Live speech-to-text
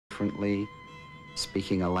differently,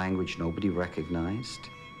 speaking a language nobody recognized,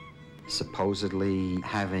 supposedly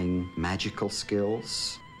having magical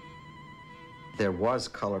skills. There was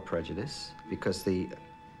color prejudice because the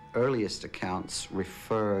earliest accounts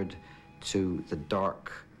referred to the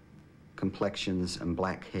dark complexions and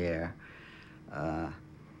black hair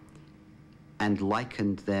and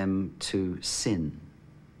likened them to sin,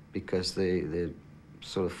 because the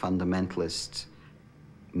sort of fundamentalist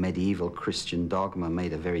medieval Christian dogma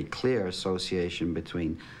made a very clear association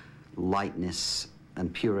between lightness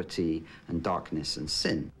and purity and darkness and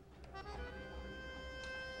sin.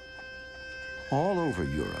 All over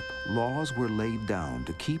Europe, laws were laid down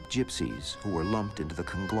to keep gypsies, who were lumped into the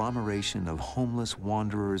conglomeration of homeless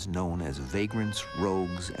wanderers known as vagrants,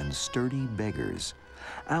 rogues, and sturdy beggars,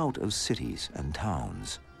 out of cities and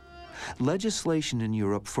towns. Legislation in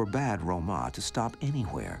Europe forbade Roma to stop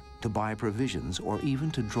anywhere, to buy provisions, or even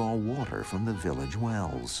to draw water from the village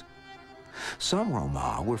wells. Some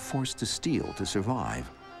Roma were forced to steal to survive,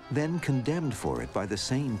 then condemned for it by the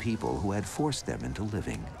same people who had forced them into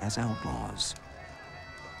living as outlaws.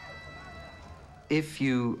 If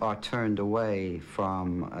you are turned away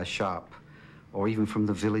from a shop or even from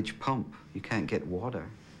the village pump, you can't get water.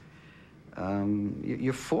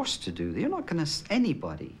 You're forced to do. You're not going to.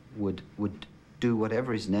 Anybody would do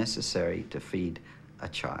whatever is necessary to feed a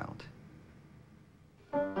child.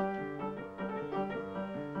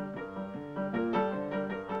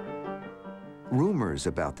 Rumors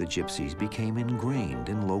about the gypsies became ingrained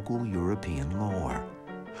in local European lore.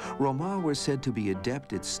 Roma were said to be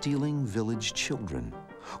adept at stealing village children,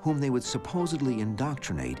 whom they would supposedly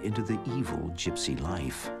indoctrinate into the evil gypsy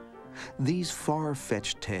life. These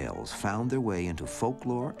far-fetched tales found their way into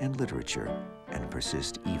folklore and literature and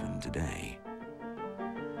persist even today.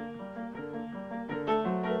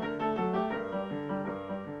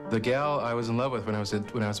 The gal I was in love with when I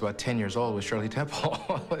was about 10 years old was Shirley Temple,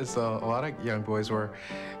 as a lot of young boys were.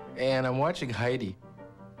 And I'm watching Heidi,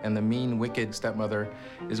 and the mean, wicked stepmother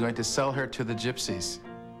is going to sell her to the gypsies.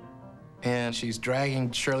 And she's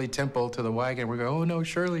dragging Shirley Temple to the wagon. We're going, oh no,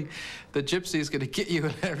 Shirley, the gypsy's gonna get you.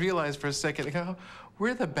 And I realized for a second, oh,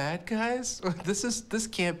 we're the bad guys? This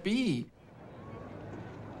can't be.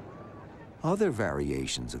 Other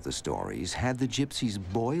variations of the stories had the gypsies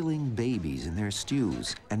boiling babies in their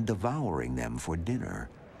stews and devouring them for dinner.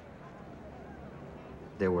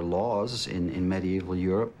 There were laws in medieval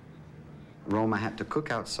Europe. Roma had to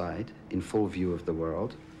cook outside in full view of the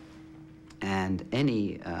world, and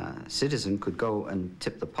any citizen could go and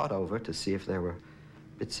tip the pot over to see if there were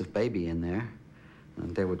bits of baby in there,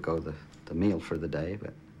 and there would go the meal for the day,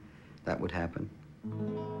 but that would happen.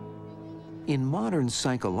 In modern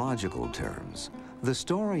psychological terms, the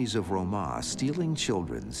stories of Roma stealing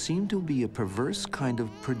children seem to be a perverse kind of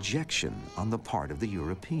projection on the part of the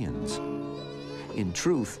Europeans. In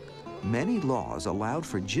truth, many laws allowed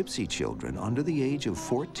for gypsy children under the age of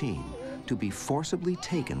 14 to be forcibly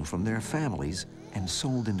taken from their families and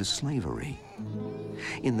sold into slavery.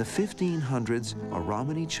 In the 1500s, a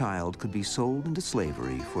Romany child could be sold into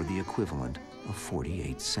slavery for the equivalent of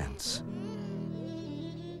 48 cents.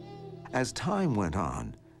 As time went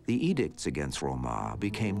on, the edicts against Roma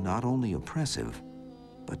became not only oppressive,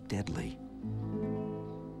 but deadly.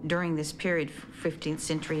 During this period, 15th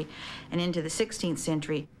century and into the 16th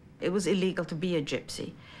century, it was illegal to be a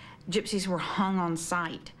gypsy. Gypsies were hung on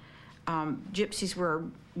sight.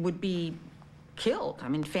 Gypsies would be killed. I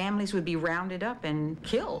mean, families would be rounded up and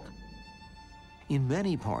killed. In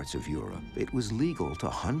many parts of Europe, it was legal to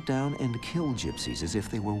hunt down and kill gypsies as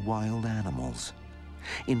if they were wild animals.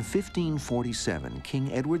 In 1547,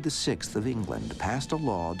 King Edward VI of England passed a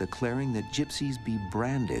law declaring that gypsies be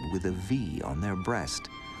branded with a V on their breast,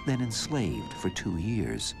 then enslaved for 2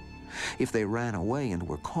 years. If they ran away and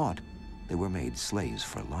were caught, they were made slaves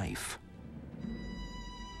for life.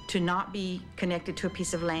 To not be connected to a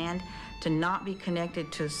piece of land, to not be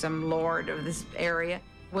connected to some lord of this area,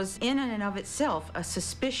 was in and of itself a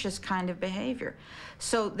suspicious kind of behavior.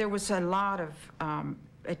 So there was a lot of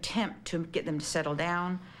attempt to get them to settle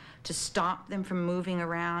down, to stop them from moving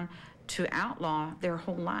around, to outlaw their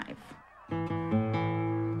whole life.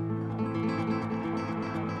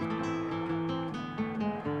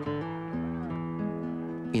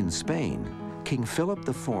 In Spain, King Philip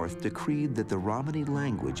IV decreed that the Romany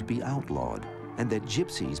language be outlawed and that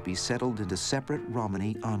gypsies be settled into separate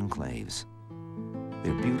Romany enclaves.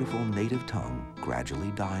 Their beautiful native tongue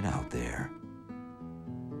gradually died out there.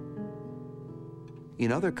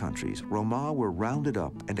 In other countries, Roma were rounded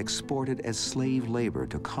up and exported as slave labor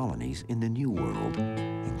to colonies in the New World,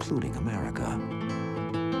 including America.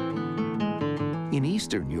 In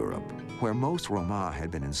Eastern Europe, Where most Roma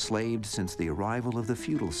had been enslaved since the arrival of the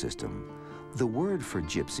feudal system, the word for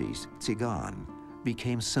gypsies, tsigan,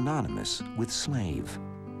 became synonymous with slave.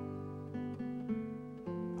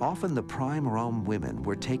 Often the prime Rom women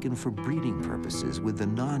were taken for breeding purposes with the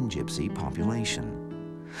non-gypsy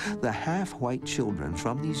population. The half-white children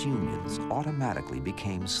from these unions automatically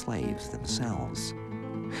became slaves themselves.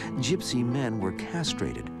 Gypsy men were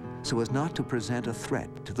castrated so as not to present a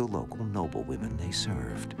threat to the local noblewomen they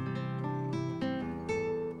served.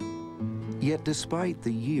 Yet despite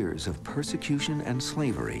the years of persecution and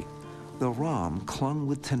slavery, the Rom clung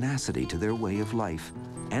with tenacity to their way of life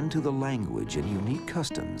and to the language and unique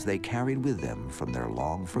customs they carried with them from their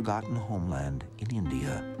long-forgotten homeland in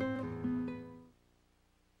India.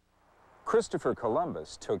 Christopher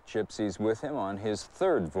Columbus took gypsies with him on his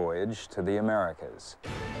third voyage to the Americas.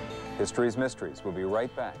 History's Mysteries will be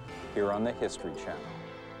right back here on the History Channel.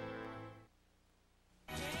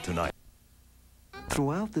 Tonight.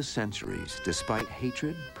 Throughout the centuries, despite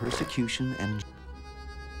hatred, persecution, and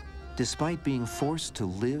despite being forced to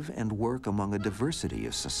live and work among a diversity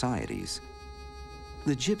of societies,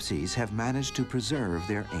 the Gypsies have managed to preserve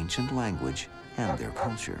their ancient language and their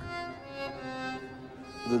culture.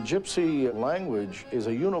 The Gypsy language is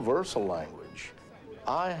a universal language.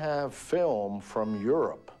 I have film from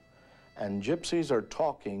Europe, and Gypsies are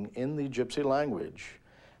talking in the Gypsy language.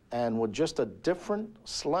 And with just a different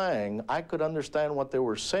slang, I could understand what they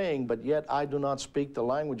were saying, but yet I do not speak the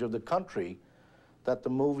language of the country that the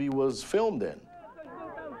movie was filmed in.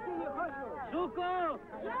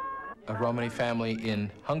 A Romani family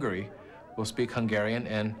in Hungary will speak Hungarian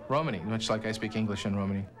and Romani, much like I speak English and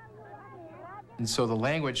Romani. And so the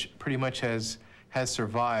language pretty much has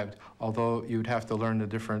survived, although you'd have to learn the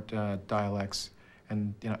different dialects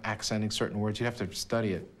and accenting certain words. You'd have to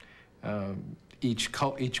study it.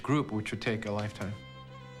 Each group, which would take a lifetime.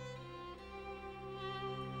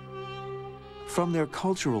 From their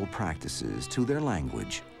cultural practices to their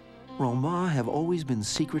language, Roma have always been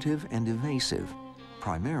secretive and evasive,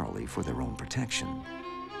 primarily for their own protection.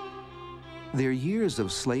 Their years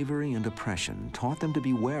of slavery and oppression taught them to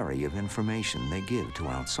be wary of information they give to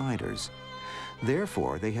outsiders.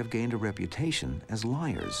 Therefore, they have gained a reputation as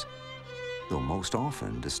liars, though most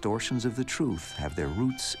often distortions of the truth have their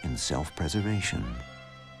roots in self-preservation.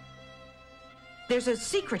 There's a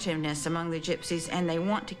secretiveness among the Gypsies, and they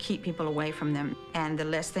want to keep people away from them. And the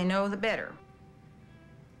less they know, the better.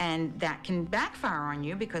 And that can backfire on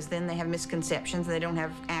you because then they have misconceptions, they don't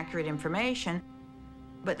have accurate information.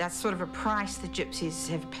 But that's sort of a price the Gypsies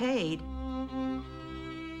have paid.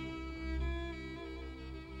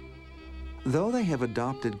 Though they have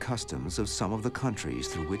adopted customs of some of the countries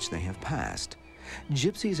through which they have passed,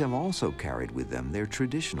 Gypsies have also carried with them their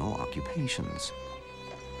traditional occupations.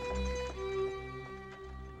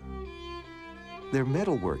 Their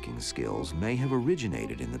metalworking skills may have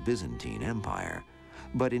originated in the Byzantine Empire,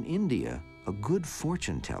 but in India, a good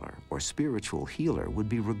fortune teller or spiritual healer would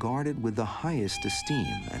be regarded with the highest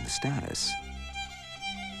esteem and status.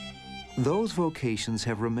 Those vocations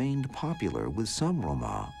have remained popular with some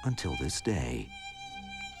Roma until this day.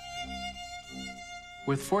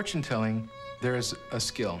 With fortune telling, there is a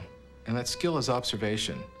skill, and that skill is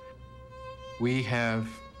observation. We have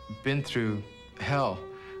been through hell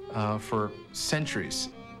for centuries,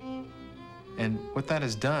 and what that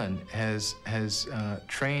has done has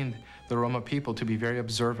trained the Roma people to be very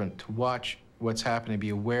observant, to watch what's happening, be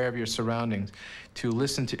aware of your surroundings, to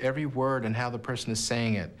listen to every word and how the person is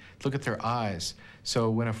saying it. Look at their eyes.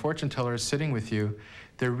 So when a fortune teller is sitting with you,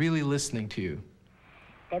 they're really listening to you.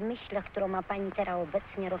 Te myśli, którą ma pani teraz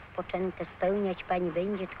obecnie rozpoczęte, spełniać pani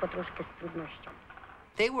będzie, tylko troszkę z trudnością.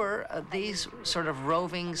 They were these sort of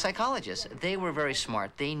roving psychologists. They were very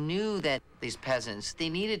smart. They knew that these peasants, they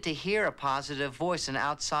needed to hear a positive voice, an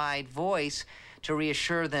outside voice, to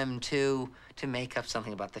reassure them to make up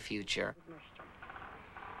something about the future.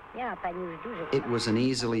 It was an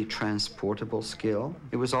easily transportable skill.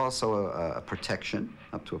 It was also a protection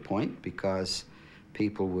up to a point, because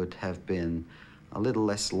people would have been a little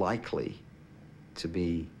less likely to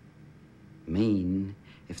be mean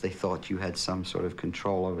if they thought you had some sort of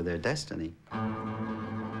control over their destiny.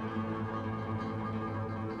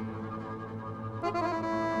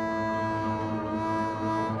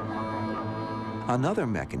 Another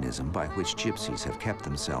mechanism by which Gypsies have kept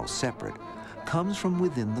themselves separate comes from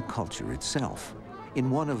within the culture itself,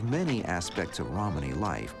 in one of many aspects of Romani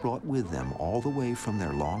life brought with them all the way from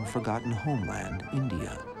their long-forgotten homeland,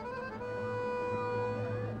 India.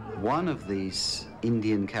 One of these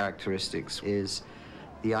Indian characteristics is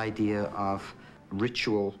the idea of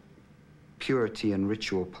ritual purity and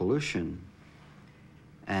ritual pollution.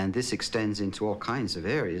 And this extends into all kinds of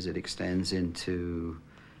areas. It extends into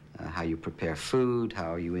how you prepare food,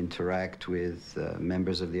 how you interact with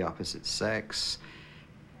members of the opposite sex,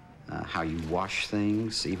 how you wash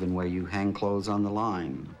things, even where you hang clothes on the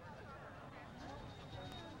line.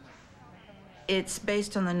 It's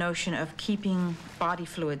based on the notion of keeping body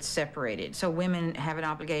fluids separated. So women have an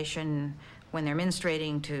obligation when they're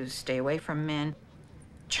menstruating to stay away from men.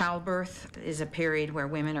 Childbirth is a period where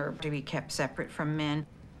women are to be kept separate from men.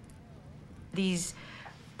 These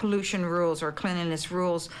pollution rules or cleanliness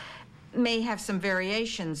rules may have some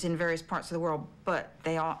variations in various parts of the world, but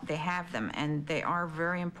they have them, and they are a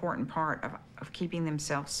very important part of keeping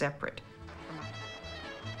themselves separate.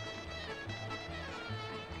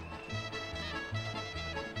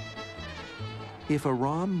 If a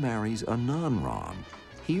Rom marries a non-Rom,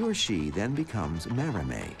 he or she then becomes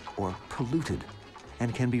marame, or polluted,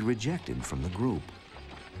 and can be rejected from the group.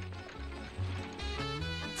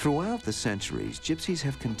 Throughout the centuries, Gypsies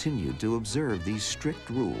have continued to observe these strict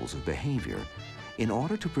rules of behavior in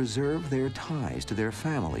order to preserve their ties to their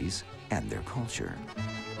families and their culture.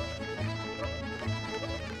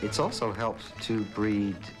 It's also helped to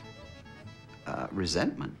breed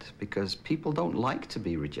resentment, because people don't like to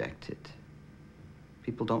be rejected.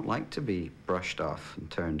 People don't like to be brushed off and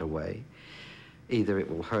turned away. Either it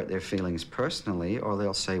will hurt their feelings personally, or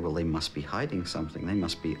they'll say, well, they must be hiding something. They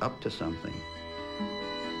must be up to something.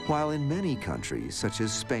 While in many countries, such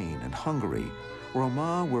as Spain and Hungary,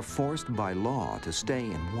 Roma were forced by law to stay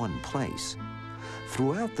in one place,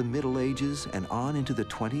 throughout the Middle Ages and on into the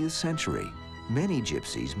 20th century, many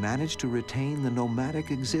Gypsies managed to retain the nomadic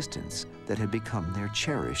existence that had become their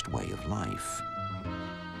cherished way of life.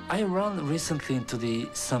 I ran recently into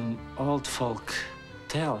some old folk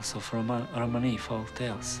tales of Romani folk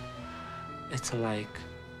tales. It's like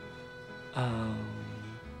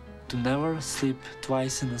to never sleep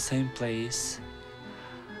twice in the same place,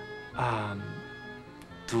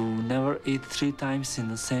 to never eat 3 times in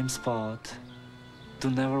the same spot, to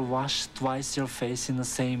never wash twice your face in the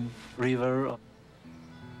same river.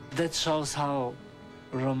 That shows how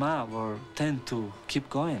Roma tend to keep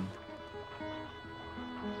going.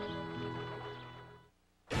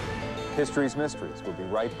 History's Mysteries will be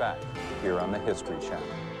right back here on the History Channel.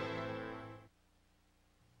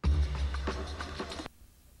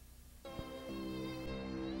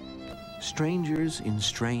 Strangers in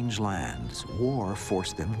strange lands, war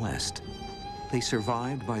forced them west. They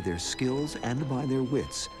survived by their skills and by their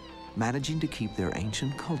wits, managing to keep their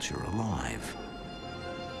ancient culture alive.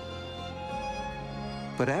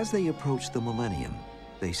 But as they approach the millennium,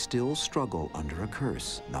 they still struggle under a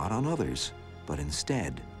curse, not on others, but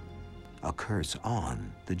instead a curse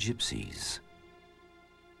on the Gypsies.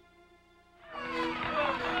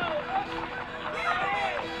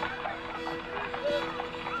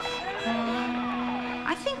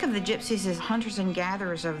 I think of the Gypsies as hunters and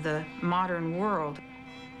gatherers of the modern world.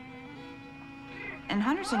 And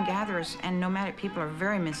hunters and gatherers and nomadic people are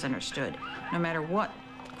very misunderstood, no matter what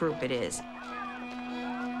group it is.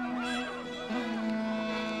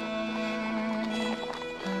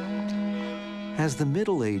 As the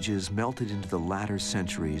Middle Ages melted into the latter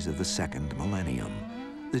centuries of the second millennium,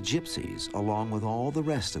 the Gypsies, along with all the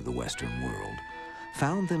rest of the Western world,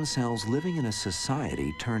 found themselves living in a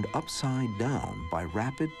society turned upside down by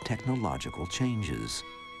rapid technological changes.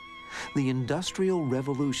 The Industrial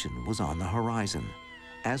Revolution was on the horizon,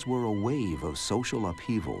 as were a wave of social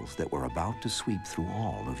upheavals that were about to sweep through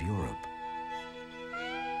all of Europe.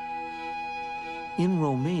 In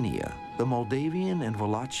Romania, the Moldavian and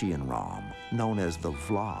Wallachian Rom, known as the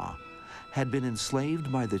Vla, had been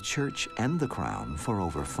enslaved by the church and the crown for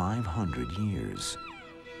over 500 years.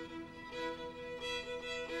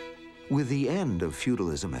 With the end of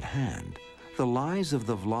feudalism at hand, the lives of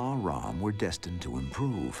the Vla Rom were destined to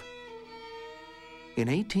improve. In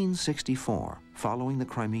 1864, following the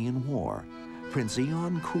Crimean War, Prince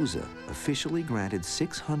Ion Cuza officially granted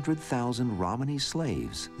 600,000 Romani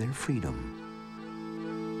slaves their freedom.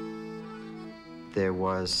 There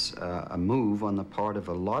was a move on the part of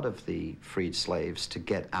a lot of the freed slaves to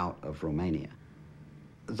get out of Romania.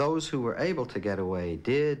 Those who were able to get away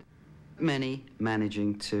did, many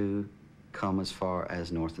managing to come as far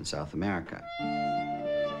as North and South America.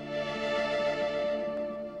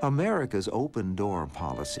 America's open-door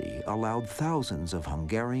policy allowed thousands of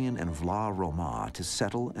Hungarian and Vla Roma to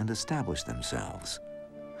settle and establish themselves.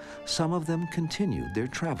 Some of them continued their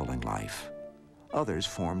traveling life. Others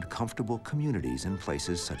formed comfortable communities in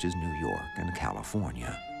places such as New York and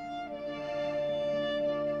California.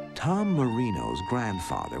 Tom Marino's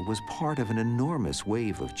grandfather was part of an enormous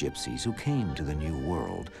wave of gypsies who came to the New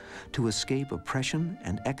World to escape oppression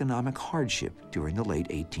and economic hardship during the late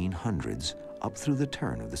 1800s up through the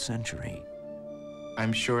turn of the century.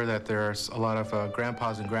 I'm sure that there's a lot of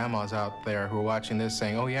grandpas and grandmas out there who are watching this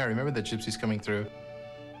saying, oh yeah, remember the gypsies coming through?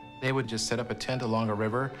 They would just set up a tent along a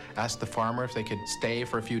river, ask the farmer if they could stay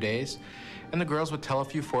for a few days, and the girls would tell a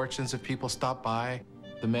few fortunes if people stopped by.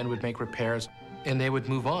 The men would make repairs, and they would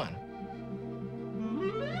move on.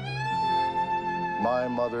 My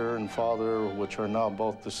mother and father, which are now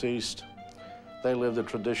both deceased, they lived a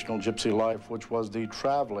traditional gypsy life, which was the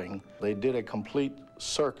traveling. They did a complete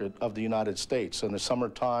circuit of the United States. In the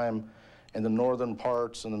summertime, in the northern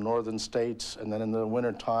parts, in the northern states, and then in the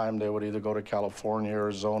wintertime, they would either go to California,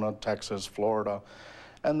 Arizona, Texas, Florida,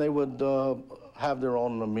 and they would have their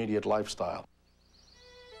own immediate lifestyle.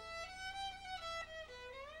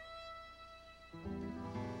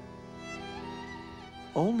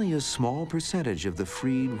 Only a small percentage of the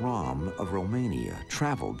freed Rom of Romania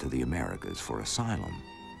traveled to the Americas for asylum.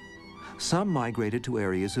 Some migrated to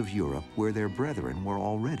areas of Europe where their brethren were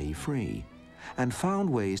already free and found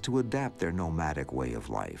ways to adapt their nomadic way of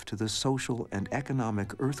life to the social and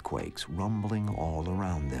economic earthquakes rumbling all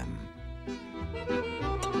around them.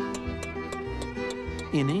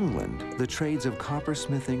 In England, the trades of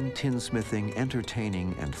coppersmithing, tinsmithing,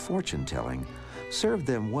 entertaining, and fortune-telling served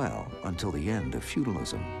them well until the end of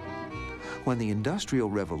feudalism. When the Industrial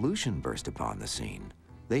Revolution burst upon the scene,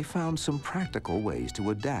 they found some practical ways to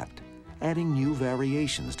adapt, adding new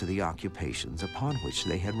variations to the occupations upon which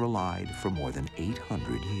they had relied for more than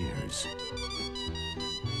 800 years.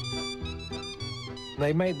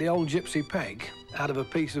 They made the old gypsy peg out of a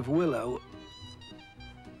piece of willow.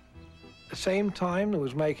 At the same time they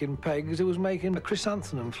was making pegs, it was making a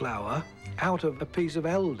chrysanthemum flower out of a piece of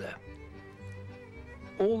elder.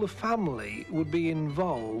 All the family would be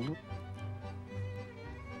involved,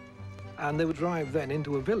 and they would drive then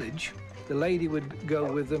into a village. The lady would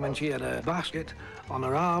go with them, and she had a basket on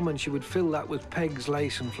her arm, and she would fill that with pegs,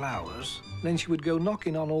 lace, and flowers. Then she would go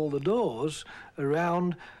knocking on all the doors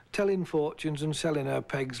around, telling fortunes and selling her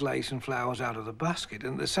pegs, lace, and flowers out of the basket.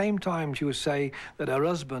 And at the same time, she would say that her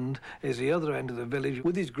husband is the other end of the village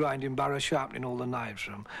with his grinding barrow, sharpening all the knives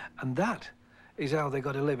for them. And that is how they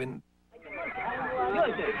got a living.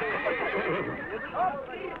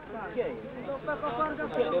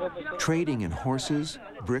 Trading in horses,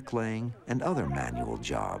 bricklaying, and other manual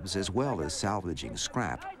jobs, as well as salvaging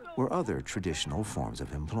scrap, were other traditional forms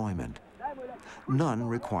of employment. None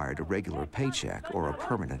required a regular paycheck or a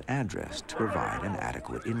permanent address to provide an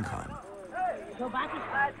adequate income.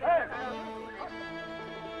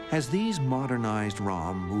 As these modernized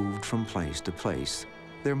Rom moved from place to place,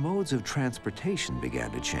 their modes of transportation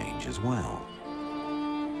began to change as well.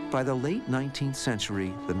 By the late 19th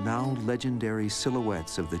century, the now legendary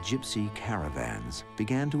silhouettes of the gypsy caravans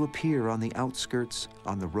began to appear on the outskirts,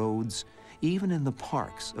 on the roads, even in the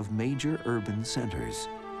parks of major urban centers.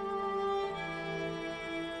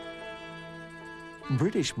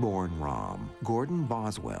 British-born Rom Gordon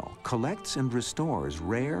Boswell collects and restores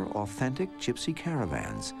rare, authentic gypsy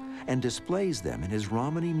caravans and displays them in his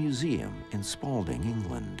Romany Museum in Spalding,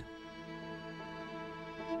 England.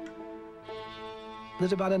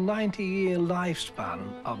 There's about a 90-year lifespan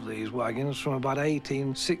of these wagons, from about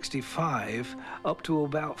 1865 up to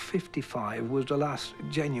about 55 was the last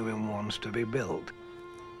genuine ones to be built.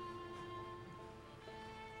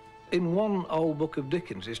 In one old book of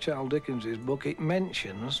Dickens's, Charles Dickens's book, it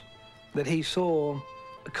mentions that he saw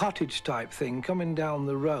a cottage-type thing coming down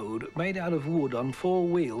the road made out of wood on 4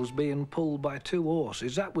 wheels being pulled by 2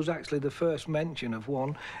 horses. That was actually the first mention of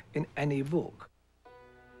one in any book.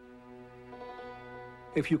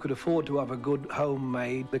 If you could afford to have a good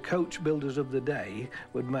homemade, the coach builders of the day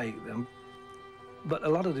would make them. But a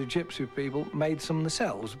lot of the gypsy people made some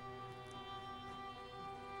themselves.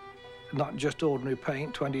 Not just ordinary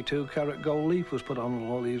paint, 22-carat gold leaf was put on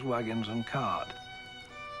all these wagons and cart.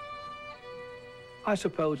 I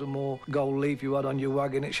suppose the more gold leaf you had on your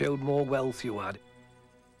wagon, it showed more wealth you had.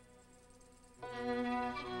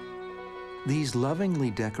 These lovingly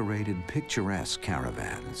decorated, picturesque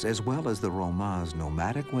caravans, as well as the Roma's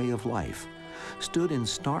nomadic way of life, stood in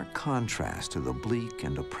stark contrast to the bleak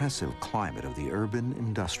and oppressive climate of the urban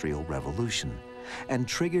industrial revolution, and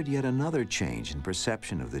triggered yet another change in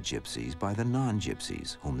perception of the gypsies by the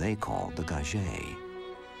non-gypsies, whom they called the gagés.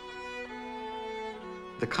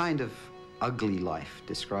 The kind of ugly life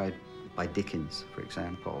described by Dickens, for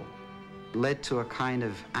example, led to a kind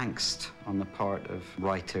of angst on the part of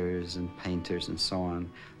writers and painters and so on,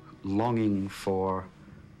 longing for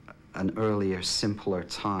an earlier, simpler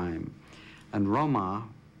time. And Roma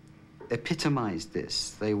epitomized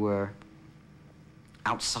this. They were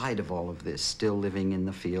outside of all of this, still living in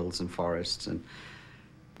the fields and forests and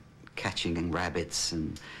catching rabbits,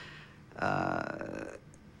 and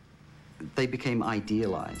they became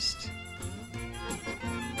idealized.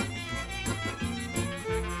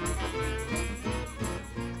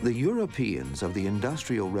 The Europeans of the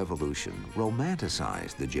Industrial Revolution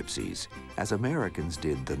romanticized the gypsies, as Americans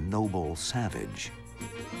did the noble savage.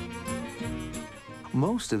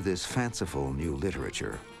 Most of this fanciful new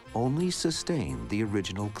literature only sustained the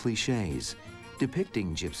original cliches,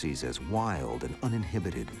 depicting gypsies as wild and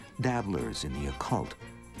uninhibited, dabblers in the occult,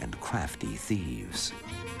 and crafty thieves.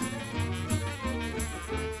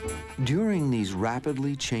 During these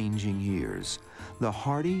rapidly changing years, the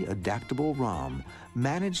hardy, adaptable Rom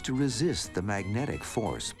managed to resist the magnetic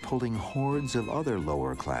force pulling hordes of other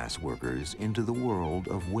lower-class workers into the world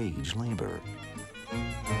of wage labor.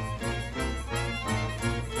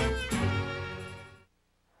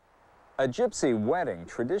 A gypsy wedding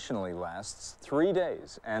traditionally lasts 3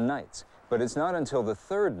 days and nights, but it's not until the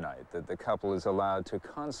third night that the couple is allowed to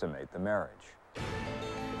consummate the marriage.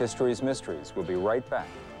 History's Mysteries will be right back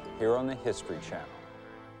here on the History Channel.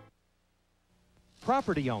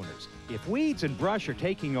 Property owners, if weeds and brush are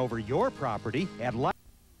taking over your property, I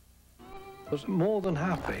was more than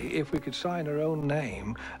happy if we could sign our own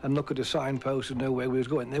name and look at a signpost and know where we was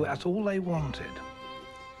going. That's all they wanted.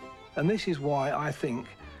 And this is why I think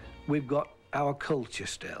we've got our culture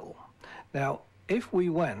still. Now, if we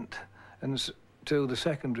went to the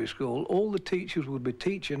secondary school, all the teachers would be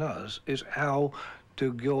teaching us is how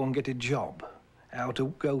to go and get a job, how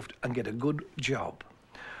to go and get a good job.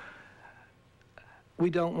 We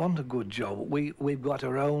don't want a good job. We've got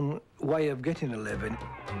our own way of getting a living.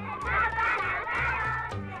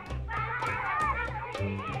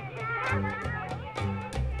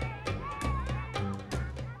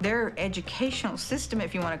 Their educational system,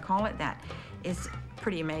 if you want to call it that, is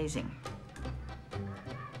pretty amazing.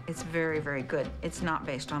 It's very, very good. It's not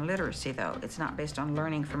based on literacy, though. It's not based on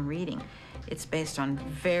learning from reading. It's based on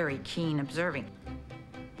very keen observing.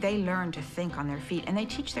 They learn to think on their feet, and they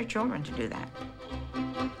teach their children to do that.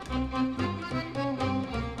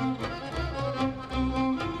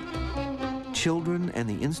 Children and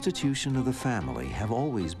the institution of the family have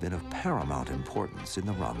always been of paramount importance in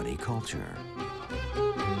the Romani culture.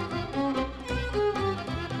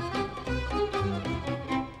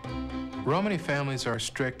 Romani families are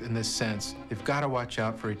strict in this sense. They've got to watch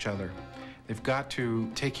out for each other. They've got to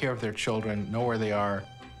take care of their children, know where they are.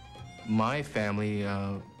 My family,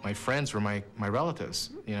 my friends were my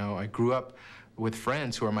relatives. You know, I grew up with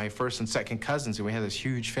friends who are my first and second cousins, and we had this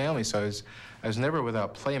huge family, so I was never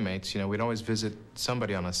without playmates. You know, we'd always visit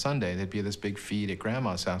somebody on a Sunday. There'd be this big feed at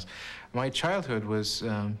Grandma's house. My childhood was,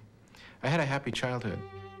 I had a happy childhood.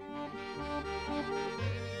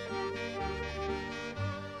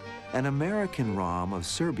 An American Rom of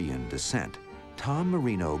Serbian descent, Tom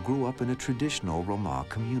Marino grew up in a traditional Roma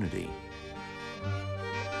community.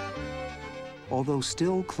 Although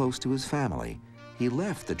still close to his family, he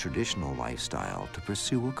left the traditional lifestyle to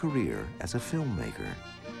pursue a career as a filmmaker.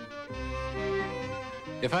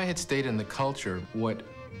 If I had stayed in the culture, what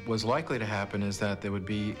was likely to happen is that there would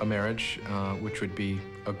be a marriage, which would be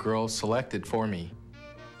a girl selected for me.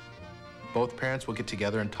 Both parents will get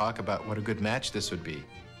together and talk about what a good match this would be.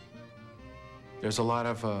 There's a lot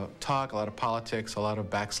of talk, a lot of politics, a lot of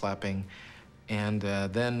backslapping, and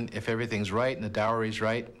then if everything's right and the dowry's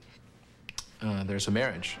right, there's a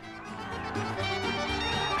marriage.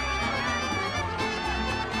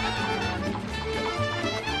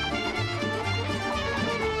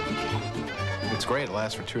 It's great, it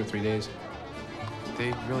lasts for 2 or 3 days.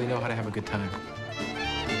 They really know how to have a good time.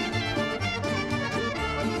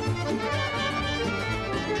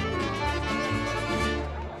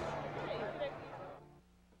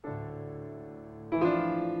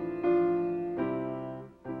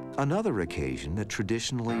 Another occasion that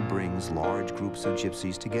traditionally brings large groups of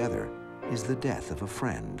gypsies together is the death of a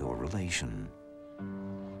friend or relation.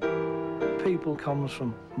 People come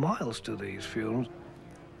from miles to these funerals.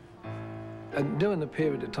 And during the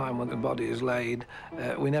period of time when the body is laid,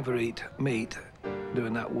 we never eat meat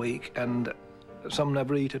during that week, and some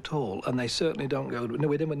never eat at all, and they certainly don't go to,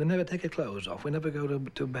 they never take their clothes off, we never go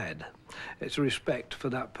to bed. It's a respect for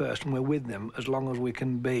that person. We're with them as long as we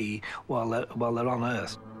can be while they're on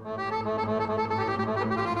earth.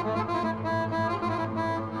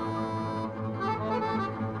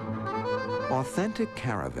 Authentic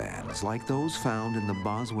caravans like those found in the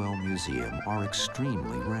Boswell Museum are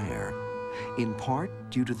extremely rare. in part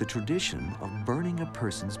due to the tradition of burning a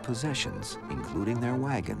person's possessions, including their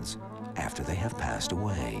wagons, after they have passed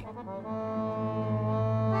away.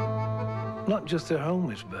 Not just their home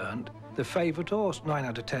was burnt, the favourite horse 9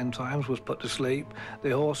 out of 10 times was put to sleep. The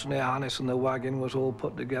horse and the harness and the wagon was all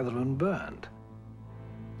put together and burnt.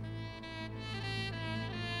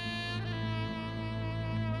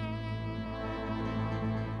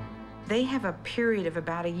 They have a period of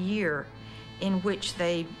about a year in which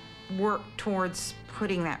they work towards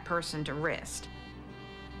putting that person to rest.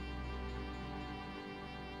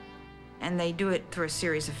 And they do it through a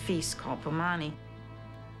series of feasts called pomani.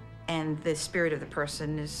 And the spirit of the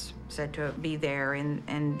person is said to be there,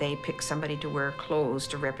 and they pick somebody to wear clothes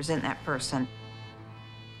to represent that person.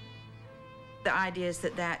 The idea is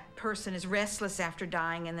that that person is restless after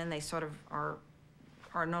dying, and then they sort of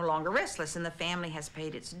are no longer restless, and the family has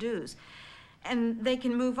paid its dues. And they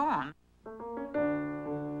can move on.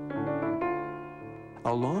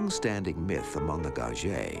 A long-standing myth among the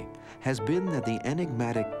Gage has been that the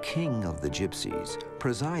enigmatic king of the Gypsies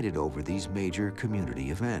presided over these major community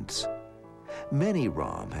events. Many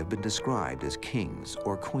Rom have been described as kings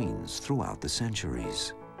or queens throughout the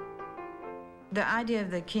centuries. The idea of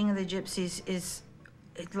the king of the Gypsies is,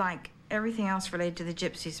 like everything else related to the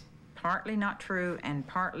Gypsies, partly not true and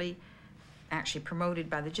partly actually promoted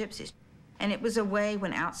by the Gypsies. And it was a way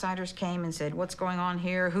when outsiders came and said, what's going on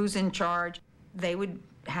here, who's in charge? They would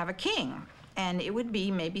have a king, and it would be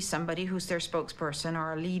maybe somebody who's their spokesperson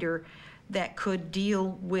or a leader that could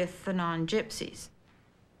deal with the non-Gypsies.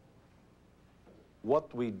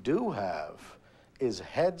 What we do have is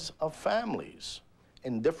heads of families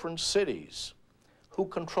in different cities who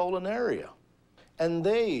control an area, and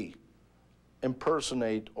they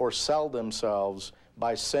impersonate or sell themselves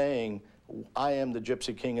by saying, I am the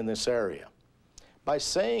Gypsy king in this area. By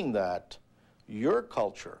saying that, your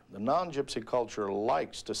culture, the non-Gypsy culture,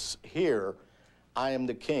 likes to hear, I am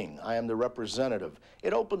the king, I am the representative.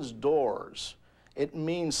 It opens doors. It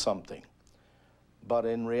means something. But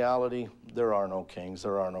in reality, there are no kings,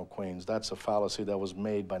 there are no queens. That's a fallacy that was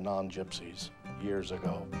made by non-Gypsies years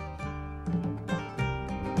ago.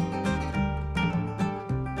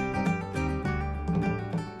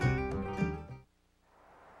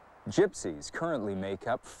 Gypsies currently make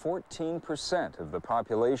up 14% of the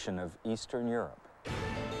population of Eastern Europe.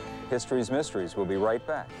 History's Mysteries will be right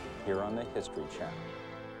back here on the History Channel.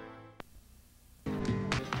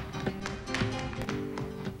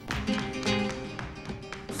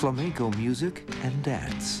 Flamenco music and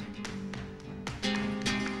dance.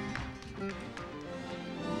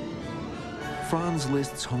 Franz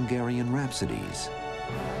Liszt's Hungarian Rhapsodies.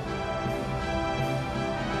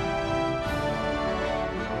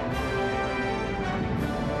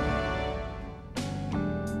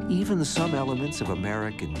 Even some elements of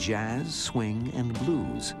American jazz, swing, and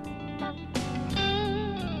blues.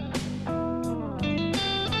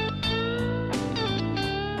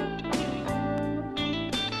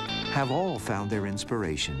 Have all found their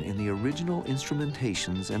inspiration in the original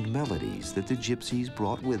instrumentations and melodies that the Gypsies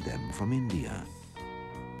brought with them from India.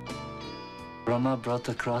 Roma brought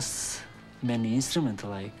across many instruments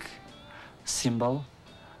like cymbal,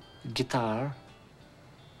 guitar,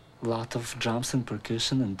 a lot of drums and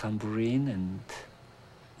percussion and tambourine, and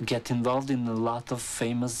get involved in a lot of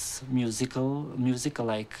famous music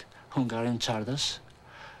like Hungarian czardas,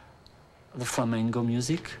 the flamenco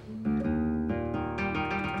music.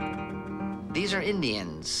 These are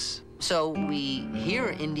Indians, so we hear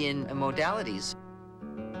Indian modalities.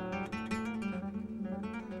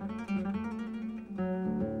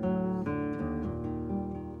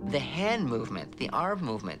 The hand movement, the arm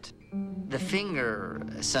movement, the finger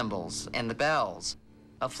cymbals and the bells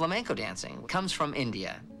of flamenco dancing comes from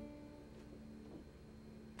India.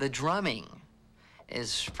 The drumming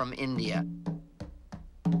is from India.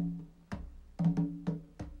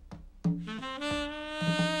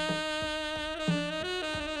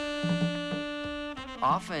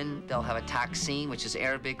 Often they'll have a taksin, which is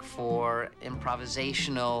Arabic for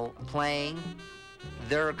improvisational playing.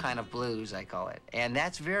 Their kind of blues, I call it. And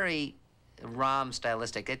that's very Rom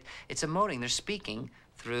stylistic. It's emoting. They're speaking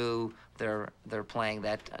through their playing,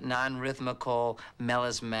 that non-rhythmical,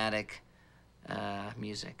 melismatic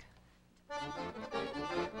music.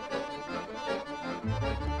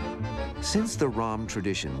 Since the Rom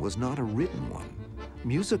tradition was not a written one,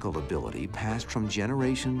 musical ability passed from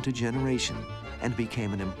generation to generation and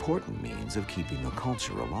became an important means of keeping a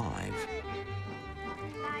culture alive.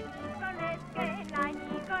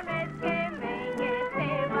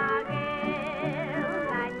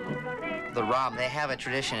 The Rom, they have a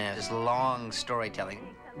tradition of this long storytelling.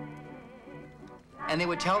 And they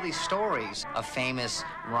would tell these stories of famous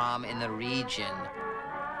rom in the region.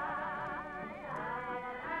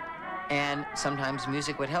 And sometimes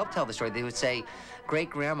music would help tell the story. They would say,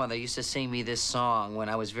 great-grandmother used to sing me this song when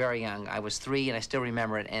I was very young. I was 3 and I still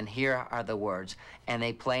remember it, and here are the words. And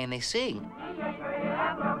they play and they sing.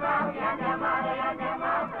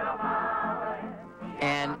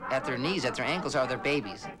 And at their knees, at their ankles are their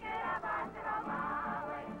babies.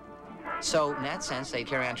 So in that sense, they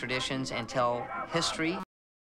carry on traditions and tell history.